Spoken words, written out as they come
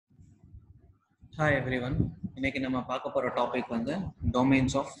Hi everyone. இன்னைக்கு நம்ம பார்க்க போற டாபிக் வந்து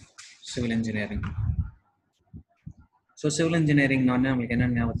domains of civil engineering. So civil engineering நானே உங்களுக்கு என்ன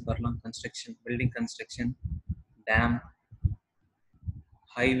ஞாபகத்துக்கு வரலாம்? Construction, building construction, dam,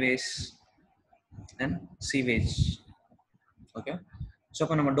 highways and sewage. Okay. So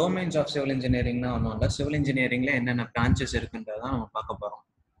இப்போ நம்ம domains of civil engineering னா ஒன்றும் இல்லை, civil engineeringல என்னென்ன branches இருக்குன்றதை நம்ம பார்க்க போறோம்.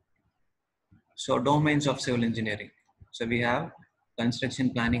 So domains of civil engineering. So we have construction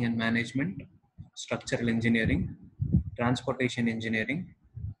planning and management, structural engineering, transportation engineering,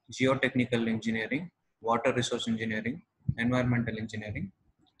 geotechnical engineering, water resource engineering, environmental engineering,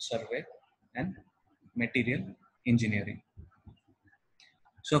 survey, and material engineering.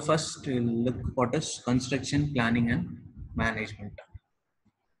 So first we'll look what is construction planning and management.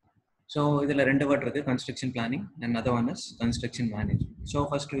 So இதில் ரெண்டு word இருக்கு, construction planning and another one is construction management. So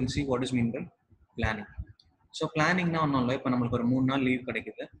first we'll see what is mean by planning. So பிளானிங்னா ஒன்றும் இல்லை, இப்போ நம்மளுக்கு ஒரு 3 நாள் leave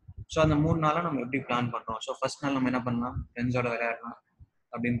கிடைக்குது. ஸோ அந்த 3 நாளாக நம்ம எப்படி பிளான் பண்ணுறோம்? ஸோ ஃபர்ஸ்ட் நாள் நம்ம என்ன பண்ணலாம், ஃப்ரெண்ட்ஸோட விளையாடலாம்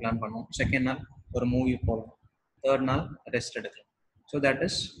அப்படின்னு பிளான் பண்ணுவோம். செகண்ட் நாள் ஒரு மூவி போகலாம். தேர்ட் நாள் ரெஸ்ட் எடுக்கலாம். So that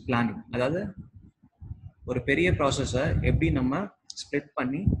is planning. அதாவது ஒரு பெரிய ப்ராசஸை எப்படி நம்ம ஸ்ப்ளிட்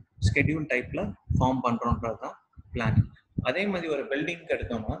பண்ணி ஸ்கெடியூல் டைப்பில் ஃபார்ம் பண்ணுறோன்றது தான் பிளானிங். அதே மாதிரி ஒரு பில்டிங்க்கு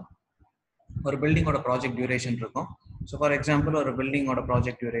எடுத்தோம்னா ஒரு பில்டிங்கோட ப்ராஜெக்ட் டியூரேஷன் இருக்கும். ஸோ ஃபார் எக்ஸாம்பிள் ஒரு பில்டிங்கோட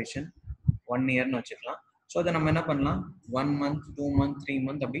ப்ராஜெக்ட் டியூரேஷன் 1 இயர்னு வச்சுக்கலாம். ஸோ அதை நம்ம என்ன பண்ணலாம், 1 மந்த் 2 மந்த் 3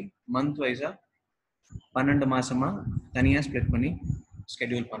 மந்த் அப்படி மந்த் வைஸாக 12 மாசமாக தனியாக ஸ்ப்ளிட் பண்ணி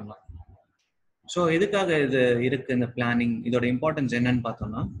ஸ்கெடியூல் பண்ணலாம். ஸோ எதுக்காக இது இருக்குது இந்த பிளானிங், இதோட இம்பார்ட்டன்ஸ் என்னன்னு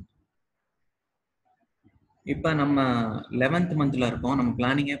பார்த்தோம்னா, இப்போ நம்ம 11th மந்த்தில் இருக்கோம், நம்ம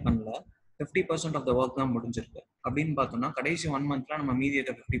பிளானிங்கே பண்ணல, 50% ஆஃப் த ஒர்க் தான் முடிஞ்சிருக்கு. அப்படின்னு பார்த்தோம்னா கடைசி 1 மந்த்ல நம்ம மீதி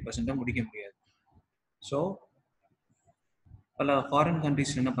இருக்க 50% முடிக்க முடியாது. ஸோ பல ஃபாரின்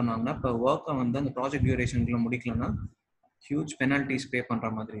கண்ட்ரிஸ் என்ன பண்ணுவாங்கன்னா, இப்போ ஒர்க்கை வந்து அந்த ப்ராஜெக்ட் டியூரேஷனுக்குள்ள முடிக்கலன்னா ஹியூஜ் பெனால்ட்டிஸ் பே பண்ணுற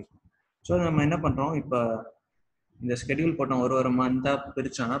மாதிரி இருக்கும். ஸோ நம்ம என்ன பண்ணுறோம், இப்போ இந்த ஸ்கெடியூல் போட்டோம், ஒரு மந்தாக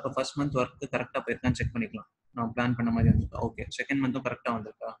பிரிச்சோன்னா இப்போ ஃபர்ஸ்ட் மந்த் ஒர்க்கு கரெக்டாக போயிருக்கான்னு செக் பண்ணிக்கலாம். நம்ம பிளான் பண்ண மாதிரி வந்துருக்கா, ஓகே. செகண்ட் மந்த்தும் கரெக்டாக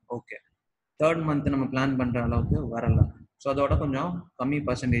வந்திருக்கா, ஓகே. தேர்ட் மந்த் நம்ம பிளான் பண்ணுற அளவுக்கு வரல, ஸோ அதோட கொஞ்சம் கம்மி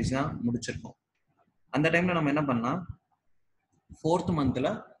பர்சன்டேஜ் தான் முடிச்சிருக்கோம். அந்த டைமில் நம்ம என்ன பண்ணலாம், 4th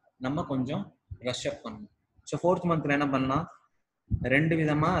மந்தில் நம்ம கொஞ்சம் ரஷ் அப் பண்ணணும். ஸோ 4th மந்தில் என்ன பண்ணலாம், ரெண்டு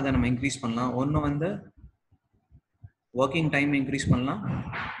விதமாக அதை நம்ம இன்க்ரீஸ் பண்ணலாம். ஒன்று வந்து ஒர்க்கிங் டைம் இன்க்ரீஸ் பண்ணலாம்,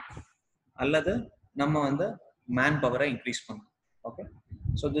 அல்லது நம்ம வந்து மேன் பவரை இன்க்ரீஸ் பண்ணலாம். Okay.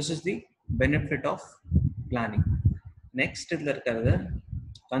 So this is the benefit of planning. Next இதில் இருக்கிறது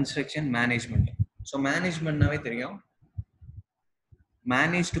கன்ஸ்ட்ரக்ஷன் மேனேஜ்மெண்ட். ஸோ மேனேஜ்மெண்ட்னாவே தெரியும்,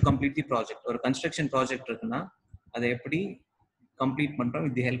 manage to complete the project. ஒரு கன்ஸ்ட்ரக்ஷன் ப்ராஜெக்ட் இருக்குன்னா அதை எப்படி கம்ப்ளீட் பண்ணுறோம்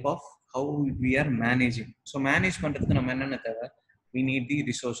with the help of how we are managing. So manage பண்ணுறதுக்கு நம்ம என்னென்ன தேவை, we need the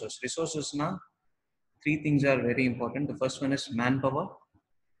resources. Resources na 3 things are very important. The first one is manpower,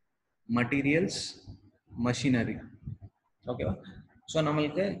 materials, machinery. Okay. So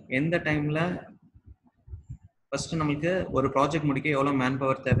நம்மளுக்கு எந்த டைம்ல ஃபர்ஸ்ட் நம்மளுக்கு ஒரு ப்ராஜெக்ட் முடிக்க எவ்வளோ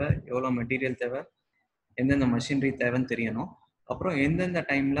மேன்பவர் தேவை, எவ்வளோ மெட்டீரியல் தேவை, எந்தெந்த மஷினரி தேவைன்னு தெரியணும். அப்புறம் எந்தெந்த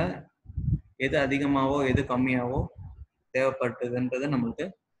டைம்ல எது அதிகமாகவோ எது கம்மியாகவோ தேவைப்பட்டதுன்றது நம்மளுக்கு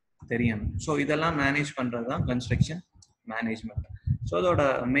தெரியணும். ஸோ இதெல்லாம் மேனேஜ் பண்ணுறது தான் கன்ஸ்ட்ரக்ஷன் மேனேஜ்மெண்ட். ஸோ அதோட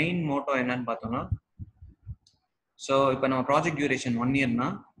மெயின் மோட்டோ என்னன்னு பார்த்தோம்னா, ஸோ இப்போ நம்ம ப்ராஜெக்ட் டியூரேஷன் 1 இயர்னா,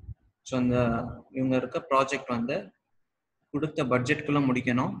 ஸோ அந்த இவங்க இருக்க ப்ராஜெக்ட் வந்து கொடுத்த பட்ஜெட்குள்ளே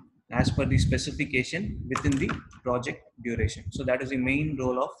முடிக்கணும் as per the specification within the project duration. So that is the main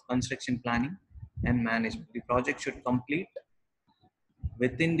role of construction planning and management. The project should complete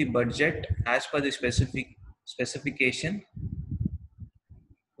within the budget as per the specification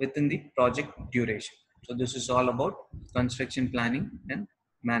within the project duration. So this is all about construction planning and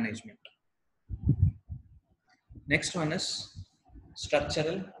management. Next one is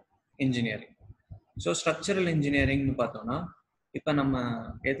structural engineering. So structural engineering nu pathona, ipo nama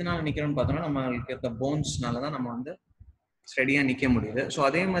edhunala nikkirom pathona namalukku irukka bones nala da nama vandu steady ah nikka mudiyudhu. So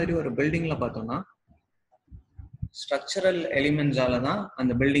adhe madri oru building la pathona structural elements ala da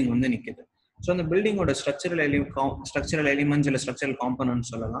and building vandu nikkudhu. So அந்த பில்டிங்கோட structural elements இல்லை structural component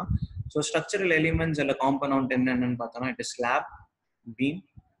சொல்லலாம். So structural elements இல்லை component என்னென்னு பார்த்தோம்னா, it is slab, beam,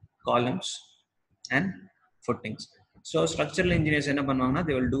 columns and ஃபுட்டிங்ஸ். So structural engineers என்ன பண்ணுவாங்கன்னா,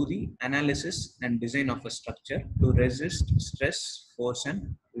 they will do the analysis and design of a structure to resist stress, force and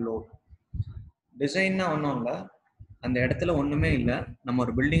load. டிசைன்னா ஒன்றும் இல்லை, அந்த இடத்துல ஒன்றுமே இல்லை, நம்ம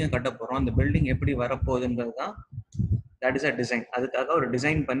ஒரு பில்டிங்கை கட்ட போகிறோம், அந்த பில்டிங் எப்படி வரப்போகுதுன்றது தான் that is a design. அதுக்காக ஒரு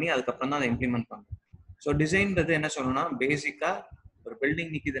டிசைன் பண்ணி அதுக்கப்புறம் தான் அதை இம்ப்ளிமெண்ட் பண்ணுறோம். ஸோ டிசைன்றது என்ன சொல்லணும்னா, பேசிக்காக ஒரு building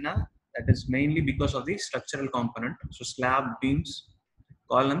நிற்கிதுன்னா that is mainly because of the structural component. So slab, beams,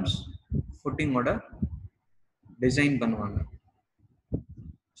 columns, ஃபுட்டிங்கோட design பண்ணுவாங்க.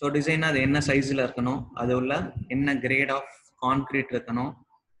 ஸோ டிசைன் அது என்ன சைஸில் இருக்கணும், அது உள்ள என்ன கிரேட் ஆஃப் கான்கிரீட் இருக்கணும்,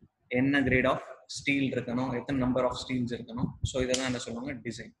 என்ன கிரேட் ஆஃப் ஸ்டீல் இருக்கணும், எத்தனை நம்பர் ஆஃப் ஸ்டீல்ஸ் இருக்கணும். ஸோ இதெல்லாம் என்ன சொல்லுவாங்க,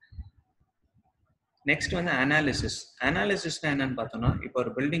 டிசைன். நெக்ஸ்ட் வந்து அனாலிசிஸ். அனாலிசிஸ்னா என்னன்னு பார்த்தோம்னா, இப்போ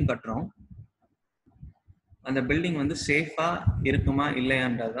ஒரு பில்டிங் கட்டுறோம், அந்த பில்டிங் வந்து சேஃபா இருக்குமா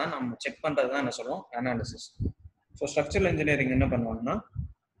இல்லையான்றது தான் நம்ம செக் பண்றது தான் என்ன சொல்லுவோம், அனாலிசிஸ். ஸோ ஸ்ட்ரக்சரல் இன்ஜினியரிங் என்ன பண்ணுவாங்கன்னா,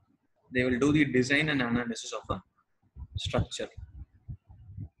 they will do the design and analysis of a structure.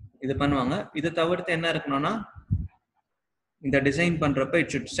 இது பண்ணுவாங்க. இது தவிர்த்து என்ன இருக்கணும்னா, இந்த டிசைன் பண்றப்ப it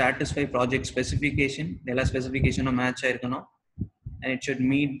should satisfy project specification, எல்லா ஸ்பெசிஃபிகேஷனும் மேட்ச் ஆயிருக்கணும், and it should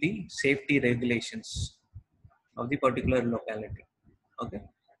meet the safety regulations of the particular locality. Okay,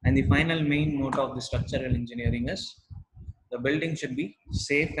 and the final main motto of the structural engineering is the building should be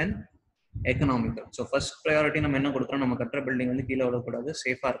safe and economical. So first priority நம்ம என்ன கொடுக்குறோம், நம்ம கட்டுற building வந்து கீழே விடக்கூடாது,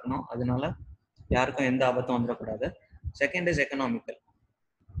 சேஃபா இருக்கணும், அதனால யாருக்கும் எந்த ஆபத்தும் வந்துடக்கூடாது. Second is economical.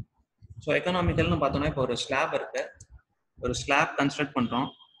 ஸோ எக்கனாமிக்கல்னு பார்த்தோம்னா, இப்போ ஒரு ஸ்லாப் இருக்கு, ஒரு ஸ்லாப் கன்ஸ்ட்ரக்ட் பண்றோம்,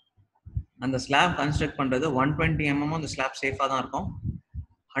 அந்த ஸ்லாப் கன்ஸ்ட்ரக்ட் பண்றது 120 mm அந்த ஸ்லாப் சேஃபா தான் இருக்கும்,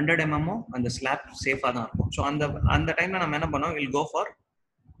 100 mm அந்த ஸ்லாப் சேஃபா தான் இருக்கும். ஸோ அந்த டைம்ல நம்ம என்ன பண்ணோம், will go for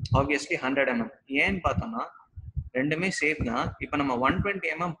obviously 100 mm. ஏன்னு பார்த்தோம்னா ரெண்டுமே சேஃப் தான். இப்போ நம்ம 120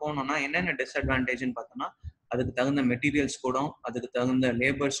 mm போனோம்னா என்னென்ன டிஸ்அட்வான்டேஜ்னு பார்த்தோம்னா, அதுக்கு தகுந்த மெட்டீரியல்ஸ் கூடும், அதுக்கு தகுந்த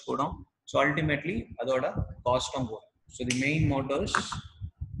லேபர்ஸ் கூடும். ஸோ அல்டிமேட்லி அதோட காஸ்டும் கூடும். So the main Moto is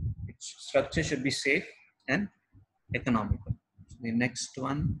structure should be safe and economical. The next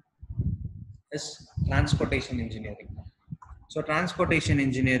one is transportation engineering. So transportation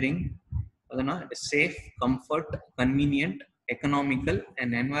engineering, it is safe, comfort, convenient, economical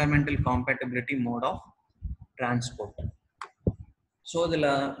and environmental compatibility mode of transport. So இதில்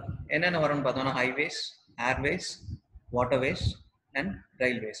என்னென்ன வரும்னு பார்த்தோம்னா, highways, airways, waterways and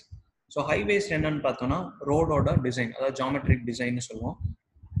railways. So highways என்னன்னு பார்த்தோம்னா, ரோடோட design, அதாவது geometric டிசைன்னு சொல்லுவோம்.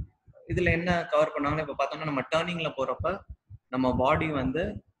 இதுல என்ன கவர் பண்ணாங்கன்னா, இப்போ பார்த்தோம்னா நம்ம டேர்னிங்ல போறப்ப நம்ம பாடி வந்து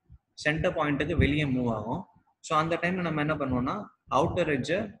சென்டர் பாயிண்ட்டுக்கு வெளியே மூவ் ஆகும். ஸோ அந்த டைம்ல நம்ம என்ன பண்ணுவோம்னா, அவுட்டர்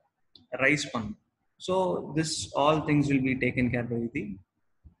எட்ஜை ரைஸ் பண்ணும். So this all things will be taken care by the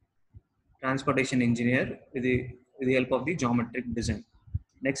transportation engineer with help of the geometric design.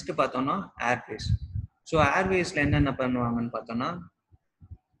 Next பார்த்தோம்னா ஏர்வேஸ். ஸோ ஏர்வேஸ்ல என்னென்ன பண்ணுவாங்கன்னு பார்த்தோம்னா,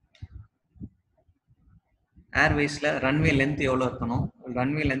 ஏர்வேஸ்ல ரன்வே லென்த் எவ்வளோ இருக்கணும்,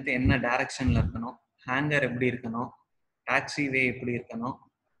 ரன்வே லென்த் என்ன டைரக்ஷன்ல இருக்கணும், ஹேங்கர் எப்படி இருக்கணும், டாக்ஸி வே எப்படி இருக்கணும்.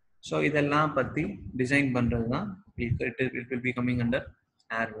 ஸோ இதெல்லாம் பற்றி டிசைன் பண்ணுறது தான் it will be coming under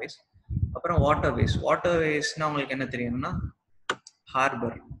Airways. அப்புறம் வாட்டர்வேஸ். வாட்டர்வேஸ்னா உங்களுக்கு என்ன தெரியும்னா,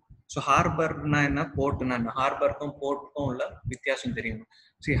 ஹார்பர். ஸோ ஹார்பர்னா என்ன, போர்ட்னா என்ன, ஹார்பருக்கும் போர்ட்டுக்கும் உள்ள வித்தியாசம் தெரியணும்.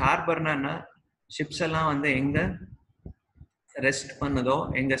 ஸோ ஹார்பர்னா என்ன, ஷிப்ஸ் எல்லாம் வந்து எங்கே ரெஸ்ட் பண்ணுதோ,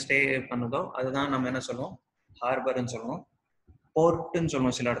 எங்கே ஸ்டே பண்ணுதோ அதுதான் நம்ம என்ன சொல்லுவோம், ஹார்பர்னு சொல்லுவோம். போர்ட்னு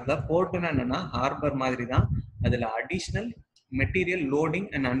சொல்லுவோம் சில இடத்துல. போர்ட்னா என்னன்னா, ஹார்பர் மாதிரி தான், அதுல additional material loading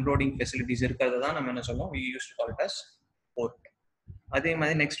and unloading facilities இருக்கிறது தான் நம்ம என்ன சொல்லுவோம், we used to call it as port. அதே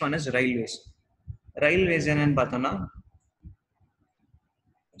மாதிரி next one is railways. Railways என்னன்னு பார்த்தோம்னா,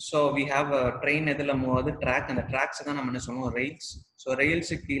 so we have a train, எதில் மூவ் ஆகுது, ட்ராக், அந்த ட்ராக்ஸ் தான் நம்ம என்ன சொல்லுவோம், ரயில்ஸ். ஸோ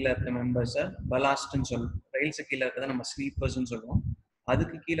ரயில்ஸுக்கு கீழே இருக்க மெம்பர்ஸை பலாஸ்ட்னு சொல்லுவோம், ரயில்ஸுக்கு கீழே இருக்கிறத நம்ம ஸ்லீப்பர்ஸ்ன்னு சொல்லுவோம்,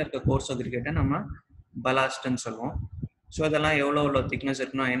 அதுக்கு கீழே இருக்க கோர்ஸ் அக்ரிகேட்டை நம்ம பலாஸ்ட்னு சொல்லுவோம். ஸோ இதெல்லாம் எவ்வளோ திக்னஸ்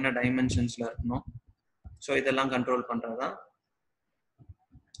இருக்கணும், என்ன டைமென்ஷன்ஸில் இருக்கணும், ஸோ இதெல்லாம் கண்ட்ரோல் பண்ணுறது தான்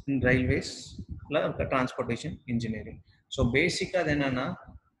ரயில்வேஸில் இருக்க டிரான்ஸ்போர்ட்டேஷன் இன்ஜினியரிங். ஸோ பேசிக்காக அது என்னன்னா,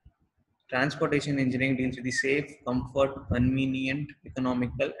 transportation engineering deals with the safe, comfort, convenient,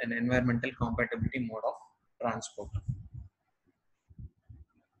 economical and environmental compatibility mode of transport.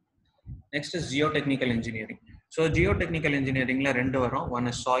 Next is geotechnical engineering. So geotechnical engineering la rendu varum, one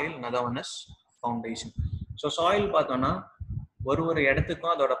is soil, another one is foundation. So soil pathona ஒரு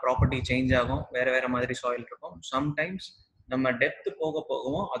இடத்துக்கும் அதோட property change ஆகும், வேற வேற மாதிரி soil இருக்கும். Sometimes நம்ம depth போக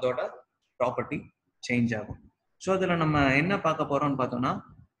போகவும் அதோட ப்ராப்பர்ட்டி சேஞ்ச் ஆகும். ஸோ அதில் நம்ம என்ன பார்க்க போறோம்னு பார்த்தோம்னா,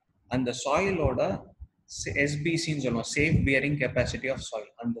 அந்த சாயிலோட எஸ்பிசின்னு சொல்லுவோம், safe bearing capacity of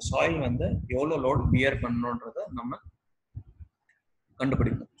soil. அந்த சாயில் வந்து எவ்வளோ லோட் பியர் பண்ணணுன்றத நம்ம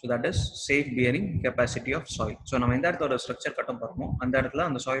கண்டுபிடிப்போம். So that is safe bearing capacity of soil. So நம்ம எந்த இடத்தோட ஸ்ட்ரக்சர் கட்ட போகிறோமோ அந்த இடத்துல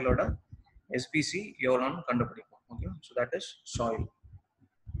அந்த சாயிலோட எஸ்பிசி எவ்வளோன்னு கண்டுபிடிப்போம். Okay, so that is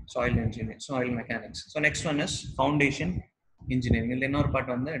soil engineering, soil mechanics. So next one is foundation engineering. இல்லை இன்னொரு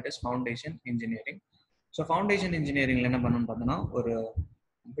பார்ட் வந்து it is foundation engineering. So foundation இன்ஜினியரிங்ல என்ன பண்ணணும்னு பார்த்தோன்னா, ஒரு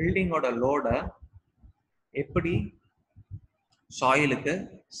பில்டிங்கோட லோடை எப்படி சாயிலுக்கு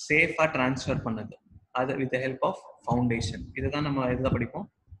சேஃபாக டிரான்ஸ்ஃபர் பண்ணுது, அது வித் ஹெல்ப் ஆஃப் ஃபவுண்டேஷன். இதுதான் நம்ம இதில் படிப்போம்,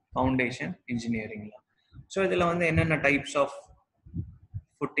 ஃபவுண்டேஷன் இன்ஜினியரிங்ல. ஸோ இதில் வந்து என்னென்ன டைப்ஸ் ஆஃப்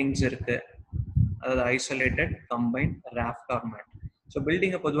ஃபுட்டிங்ஸ் இருக்கு, அதாவது isolated, combined, raft R mat. So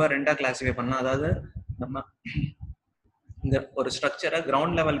பில்டிங்கை பொதுவாக ரெண்டாக கிளாஸிஃபை பண்ணலாம். அதாவது நம்ம இந்த ஒரு ஸ்ட்ரக்சரை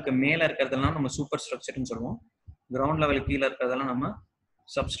கிரவுண்ட் லெவலுக்கு மேலே இருக்கிறதெல்லாம் நம்ம சூப்பர் ஸ்ட்ரக்சர்னு சொல்லுவோம். கிரவுண்ட் லெவல் கீழே இருக்கிறதெல்லாம் நம்ம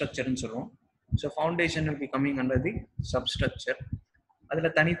சப்ஸ்ட்ரக்சர்னு சொல்லுவோம். So foundation will be coming under the substructure.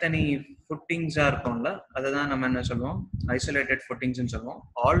 அதில் தனித்தனி ஃபுட்டிங்ஸாக இருக்கும்ல, அதை தான் நம்ம என்ன சொல்லுவோம், ஐசோலேட்டட் ஃபுட்டிங்ஸ்னு சொல்லுவோம்.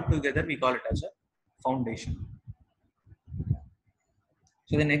 All together we call it as a foundation.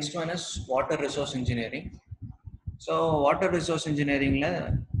 So the next one is water resource engineering. So water resource இன்ஜினியரிங்கில்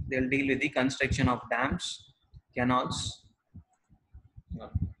they'll deal with the construction of dams, canals.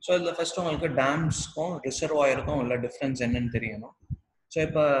 So இதில் ஃபர்ஸ்ட் உங்களுக்கு டேம்ஸ்க்கும் ரிசர்வாயருக்கும் உள்ள டிஃப்ரென்ஸ் என்னன்னு தெரியணும். So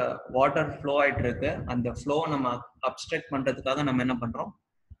இப்போ water flow ஆகிட்டு இருக்கு, அந்த flow நம்ம அப்ஸ்ட்ரக்ட் பண்ணுறதுக்காக நம்ம என்ன பண்ணுறோம்,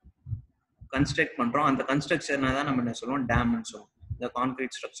 கன்ஸ்ட்ரக்ட் பண்ணுறோம். அந்த கன்ஸ்ட்ரக்ஷனை தான் நம்ம என்ன சொல்லுவோம், டேம்னு சொல்லுவோம். இந்த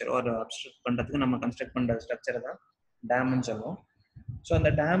கான்கிரீட் ஸ்ட்ரக்சர் ஒரு அப்ஸ்ட்ரக்ட் பண்ணுறதுக்கு நம்ம கன்ஸ்ட்ரக்ட் பண்ணுற ஸ்ட்ரக்சரை தான் டேம்னு சொல்லுவோம். ஸோ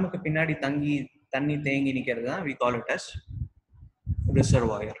அந்த டேமுக்கு பின்னாடி தண்ணி தேங்கி நிற்கிறது தான் we call it as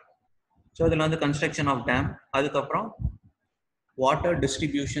reservoir. So இதில் வந்து கன்ஸ்ட்ரக்ஷன் ஆஃப் டேம், அதுக்கப்புறம் வாட்டர்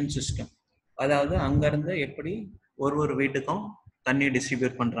டிஸ்ட்ரிபியூஷன் சிஸ்டம், அதாவது அங்கேருந்து எப்படி ஒரு வீட்டுக்கும் தண்ணி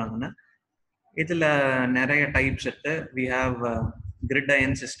டிஸ்ட்ரிபியூட் பண்ணுறாங்கன்னு. இதில் நிறைய டைப்ஸ் இருக்கு. We have grid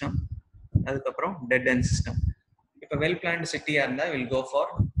iron system, அதுக்கப்புறம் டெட் அயன் சிஸ்டம். இப்போ வெல் பிளான்டு சிட்டியாக இருந்தால் will go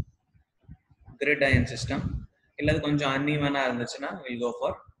for grid iron system. இல்லை கொஞ்சம் அன்இவனாக இருந்துச்சுன்னா will go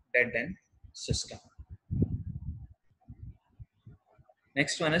for dead iron system.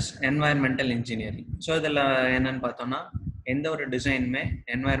 Next one is environmental engineering. So இதில் என்னன்னு பார்த்தோம்னா, எந்த ஒரு டிசைனுமே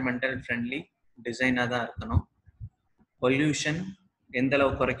என்வாயர்மெண்டல் ஃப்ரெண்ட்லி டிசைனாக தான் இருக்கணும். பொல்யூஷன் எந்த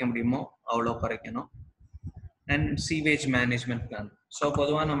அளவுக்கு குறைக்க முடியுமோ அவ்வளோ குறைக்கணும். And sewage management plan. So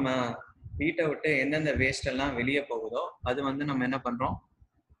பொதுவாக நம்ம வீட்டை விட்டு எந்தெந்த வேஸ்ட் எல்லாம் வெளியே போகுதோ அது வந்து நம்ம என்ன பண்ணுறோம்,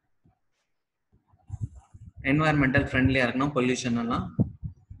 என்வாயர்மெண்டல் ஃப்ரெண்ட்லியாக இருக்கணும், பொல்யூஷன் எல்லாம்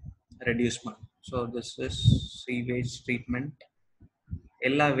ரெடியூஸ் பண்ணணும். So this is sewage treatment.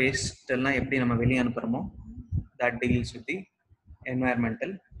 எல்லா வேஸ்ட் எல்லாம் எப்படி நம்ம வெளியே அனுப்புகிறோமோ that deals with the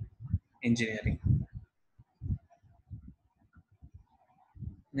environmental engineering.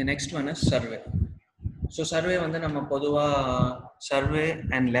 The next one is survey. So survey வந்து நம்ம பொதுவாக survey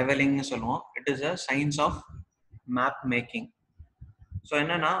and leveling சொல்லுவோம். It is a science of map making. So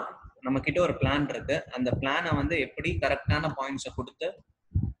என்னன்னா, நம்ம கிட்ட ஒரு பிளான் இருக்கு, அந்த பிளானை வந்து எப்படி கரெக்டான பாயிண்ட்ஸை கொடுத்து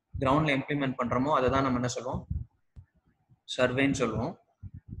கிரவுண்ட்ல இம்ப்ளிமெண்ட் பண்றோமோ அதை தான் நம்ம என்ன சொல்லுவோம், சர்வேன்னு சொல்லுவோம்.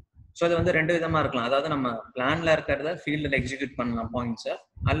 ஸோ அது வந்து ரெண்டு விதமாக இருக்கலாம். அதாவது நம்ம பிளான்ல இருக்கிறத ஃபீல்டில் எக்ஸிக்யூட் பண்ணலாம் பாயிண்ட்ஸை,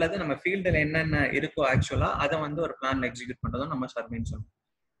 அல்லது நம்ம ஃபீல்டில் என்னென்ன இருக்கோ ஆக்சுவலாக அதை வந்து ஒரு பிளான்ல எக்ஸிக்யூட் பண்ணுறதும் நம்ம சர்வேன்னு சொல்லுவோம்.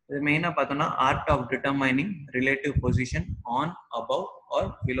 இது மெயினாக பார்த்தோம்னா art of determining relative position on, above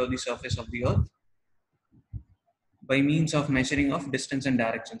are below the surface of the earth by means of measuring of distance and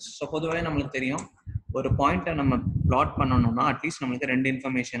directions. So பொதுவாக நம்மளுக்கு தெரியும், ஒரு பாயிண்ட்டை நம்ம பிளாட் பண்ணணும்னா அட்லீஸ்ட் நம்மளுக்கு ரெண்டு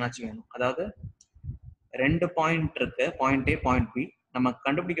இன்ஃபர்மேஷனாச்சும் வேணும். அதாவது ரெண்டு பாயிண்ட் இருக்கு, பாயிண்ட் ஏ பாயிண்ட் பி. நம்ம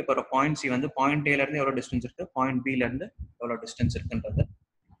கண்டுபிடிக்க போற பாயிண்ட் சி வந்து பாயிண்ட் ஏல இருந்து எவ்வளவு டிஸ்டன்ஸ் இருக்கு, பாயிண்ட் பில இருந்து எவ்வளவு டிஸ்டன்ஸ் இருக்குன்றது.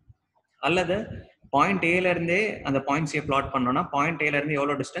 அல்லது பாயிண்ட் ஏல இருந்தே அந்த பாயிண்ட் சியை பிளாட் பண்ணோம்னா பாயிண்ட் ஏல இருந்து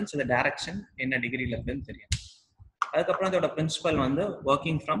எவ்வளவு டிஸ்டன்ஸ், இந்த டைரக்ஷன் என்ன டிகிரில இருக்குன்னு தெரியும். அதுக்கப்புறம் அதோட பிரின்சிபல் வந்து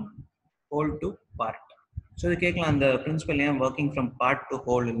working from whole to part. So இது கேட்கலாம், அந்த பிரின்சிபல் ஏன் working from part to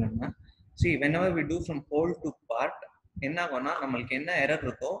whole இல்லைன்னா, see whenever we do from whole to part என்ன ஆகும்னா நம்மளுக்கு என்ன எரர்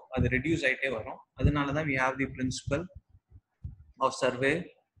இருக்கோ அது ரெடியூஸ் ஆகிட்டே வரும். அதனால தான் we have the principle of survey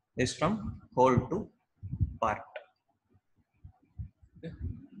is from whole to part. Okay.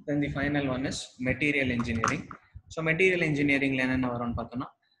 Then the final one is material engineering. So material engineering la enna varum pathona,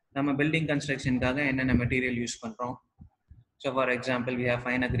 nama building construction kaga enna material use pandrom. So for example we have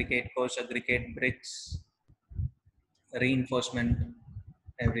fine aggregate, coarse aggregate, bricks, reinforcement,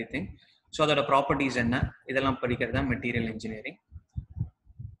 everything. So adoda properties enna idella padikkiradha material engineering.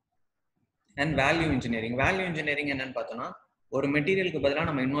 And value engineering. Value engineering என்னன்னு பார்த்தோம்னா, ஒரு மெட்டீரியலுக்கு பதிலாக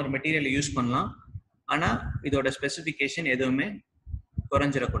நம்ம இன்னொரு material use பண்ணலாம், ஆனால் இதோட specification எதுவுமே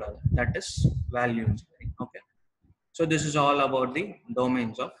குறைஞ்சிடக்கூடாது. That is value engineering. Okay, so this is all about the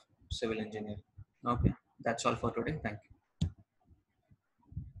domains of civil engineering. Okay, that's all for today. Thank you.